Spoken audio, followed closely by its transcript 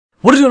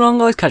What is going on,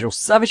 guys?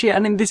 CasualSavage here,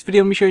 and in this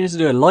video I'm going to be showing you how to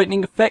do a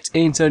lightning effect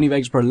in Sony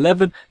Vegas Pro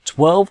 11,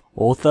 12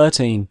 or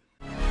 13.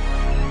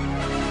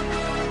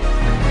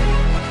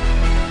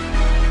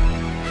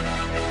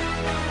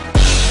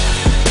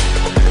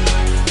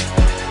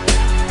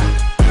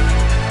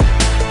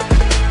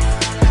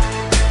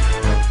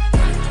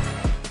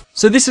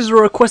 So this is a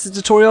requested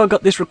tutorial. I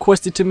got this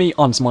requested to me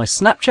on my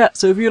Snapchat,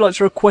 so if you'd like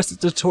to request a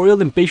tutorial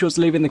then be sure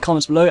to leave it in the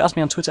comments below. Ask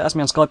me on Twitter, ask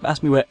me on Skype,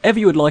 ask me wherever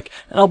you would like,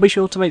 and I'll be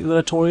sure to make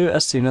the tutorial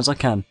as soon as I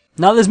can.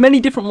 Now there's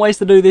many different ways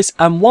to do this,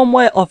 and one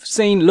way I've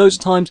seen loads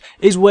of times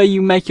is where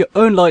you make your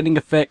own lightning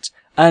effect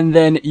and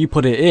then you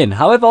put it in.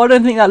 However, I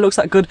don't think that looks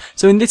that good,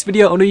 so in this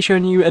video I'm going to be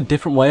showing you a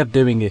different way of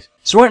doing it.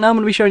 So right now I'm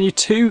going to be showing you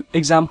two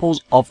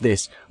examples of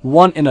this.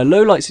 One in a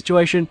low light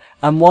situation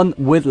and one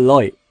with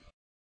light.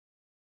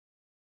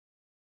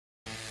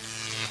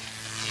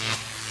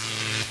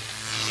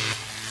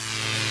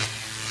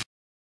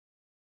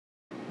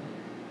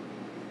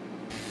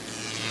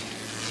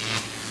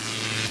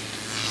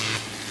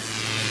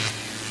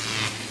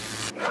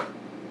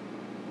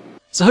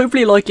 So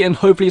hopefully you like it and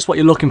hopefully it's what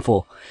you're looking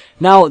for.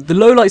 Now the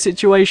low light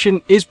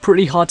situation is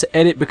pretty hard to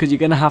edit because you're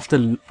going to have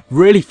to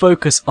really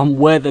focus on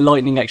where the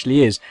lightning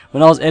actually is.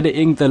 When I was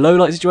editing the low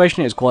light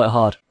situation it was quite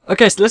hard.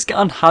 Okay, so let's get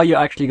on how you're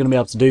actually going to be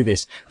able to do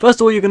this. First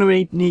of all, you're going to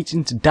be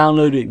needing to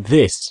download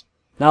this.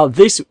 Now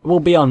this will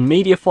be on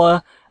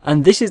MediaFire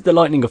and this is the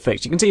lightning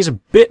effect. You can see it's a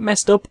bit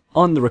messed up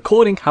on the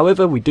recording,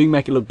 however we do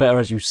make it look better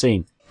as you've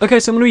seen. Okay,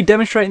 so I'm going to be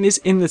demonstrating this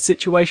in the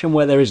situation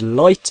where there is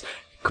light,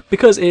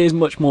 because it is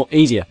much more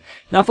easier.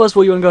 Now first of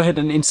all you want to go ahead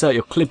and insert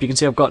your clip. You can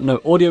see I've got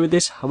no audio with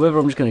this, however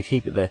I'm just going to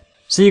keep it there.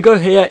 So you go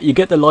here, you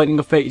get the lightning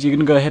effect, you're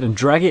going to go ahead and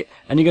drag it,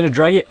 and you're going to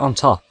drag it on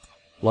top,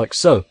 like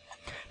so.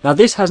 Now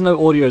this has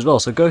no audio as well,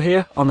 so go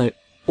here on the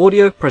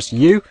audio, press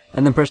U,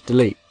 and then press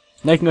delete.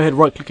 Now you can go ahead and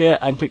right click here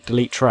and click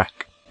delete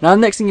track. Now the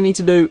next thing you need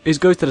to do is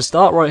go to the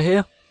start right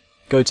here,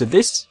 go to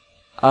this,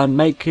 and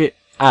make it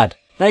add.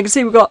 Now you can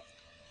see we've got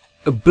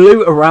a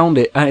blue around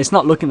it, and it's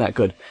not looking that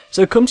good.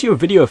 So come to your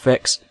video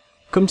effects,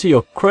 come to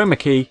your chroma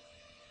key,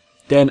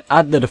 then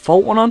add the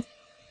default one on,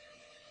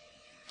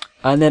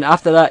 and then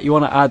after that you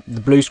want to add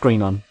the blue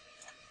screen on,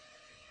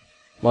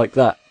 like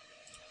that.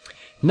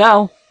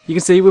 Now you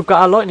can see we've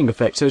got our lightning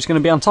effect, so it's going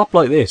to be on top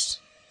like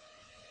this.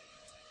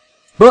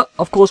 But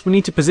of course we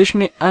need to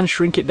position it and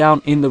shrink it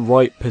down in the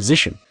right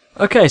position.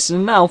 Okay, so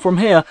now from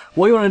here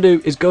what you want to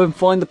do is go and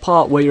find the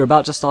part where you're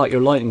about to start your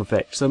lightning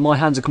effect. So my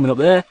hands are coming up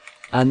there,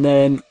 and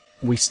then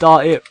we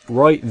start it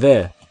right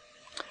there.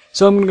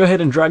 So I'm going to go ahead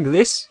and drag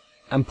this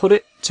and put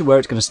it to where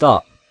it's going to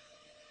start.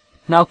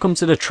 Now come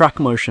to the track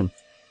motion.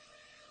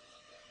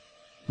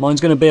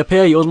 Mine's going to be up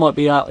here, yours might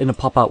be out in a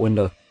pop-out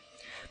window.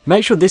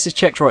 Make sure this is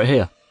checked right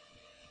here.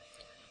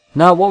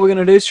 Now what we're going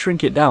to do is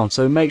shrink it down,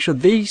 so make sure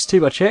these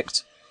two are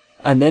checked,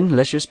 and then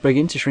let's just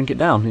begin to shrink it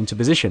down into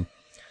position.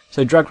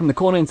 So drag from the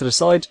corner into the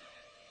side,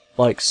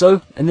 like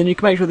so, and then you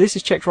can make sure this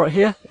is checked right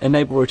here,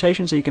 enable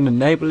rotation, so you can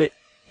enable it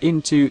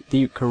into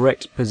the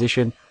correct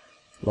position,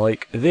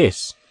 like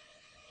this.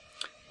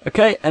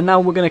 Okay, and now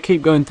we're going to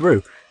keep going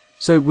through.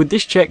 So with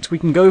this checked, we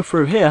can go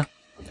through here,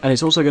 and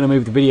it's also going to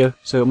move the video,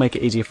 so it'll make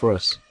it easier for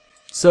us.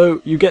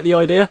 So you get the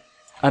idea,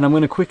 and I'm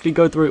going to quickly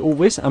go through all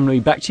this, and I'm going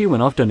to be back to you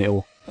when I've done it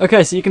all.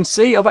 Okay, so you can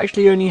see I've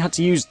actually only had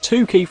to use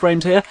 2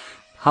 keyframes here.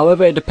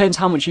 However, it depends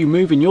how much you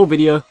move in your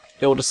video,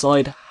 it will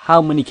decide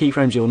how many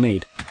keyframes you'll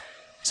need.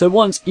 So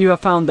once you have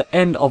found the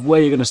end of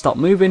where you're going to stop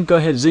moving, go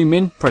ahead, zoom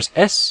in, press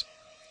S,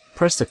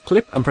 press the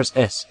clip, and press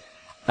S.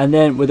 And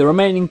then with the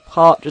remaining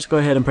part, just go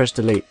ahead and press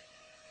delete.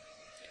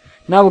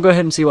 Now we'll go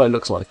ahead and see what it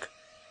looks like.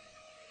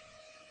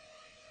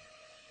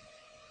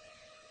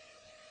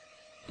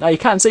 Now you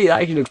can see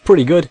that actually looks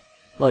pretty good,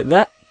 like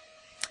that.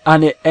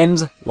 And it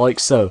ends like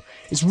so.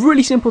 It's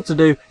really simple to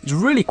do, it's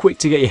really quick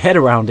to get your head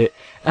around it,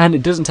 and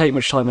it doesn't take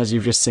much time as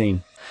you've just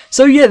seen.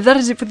 So yeah, that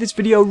is it for this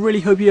video. I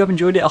really hope you have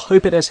enjoyed it. I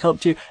hope it has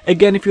helped you.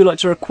 Again, if you'd like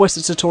to request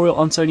a tutorial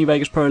on Sony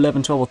Vegas Pro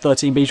 11, 12 or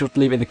 13, be sure to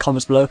leave it in the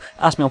comments below.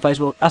 Ask me on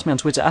Facebook, ask me on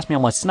Twitter, ask me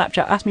on my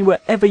Snapchat, ask me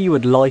wherever you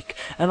would like,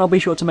 and I'll be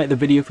sure to make the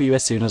video for you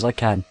as soon as I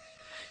can.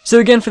 So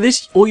again, for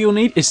this, all you'll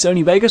need is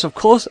Sony Vegas, of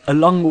course,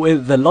 along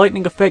with the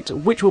lightning effect,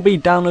 which will be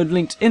download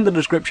linked in the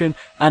description,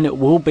 and it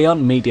will be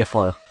on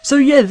MediaFire. So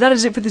yeah, that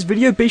is it for this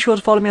video. Be sure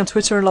to follow me on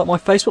Twitter and like my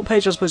Facebook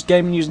page. I post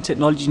gaming news and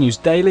technology news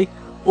daily.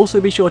 Also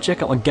be sure to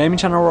check out my gaming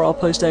channel where I'll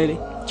post daily,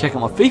 check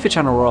out my FIFA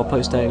channel where I'll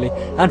post daily,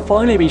 and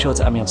finally be sure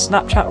to add me on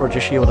Snapchat where I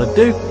just share what I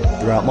do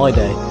throughout my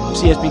day.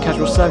 So yes, been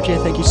CasualSavage here.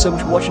 Thank you so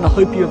much for watching. I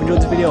hope you have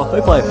enjoyed this video. I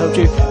hope I have helped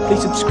you.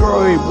 Please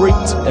subscribe, rate,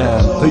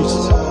 and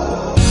peace.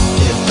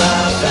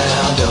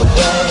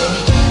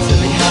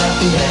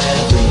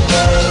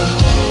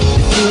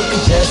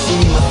 Just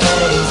see my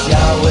face,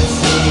 y'all would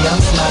see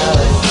I'm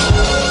smiling.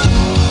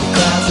 The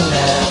clouds are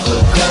never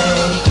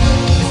gray.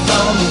 If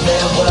only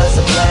there was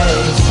a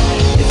place.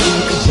 If you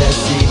could just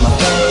see my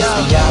face,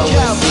 y'all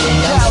would see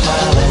I'm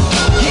smiling.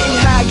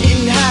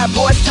 Getting high,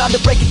 boy, it's time to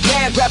break it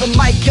down. Grab a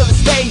mic, kill the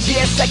stage,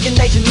 yeah, second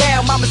nature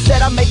now. Mama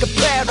said I make her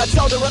proud, I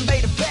told her I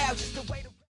made a vow.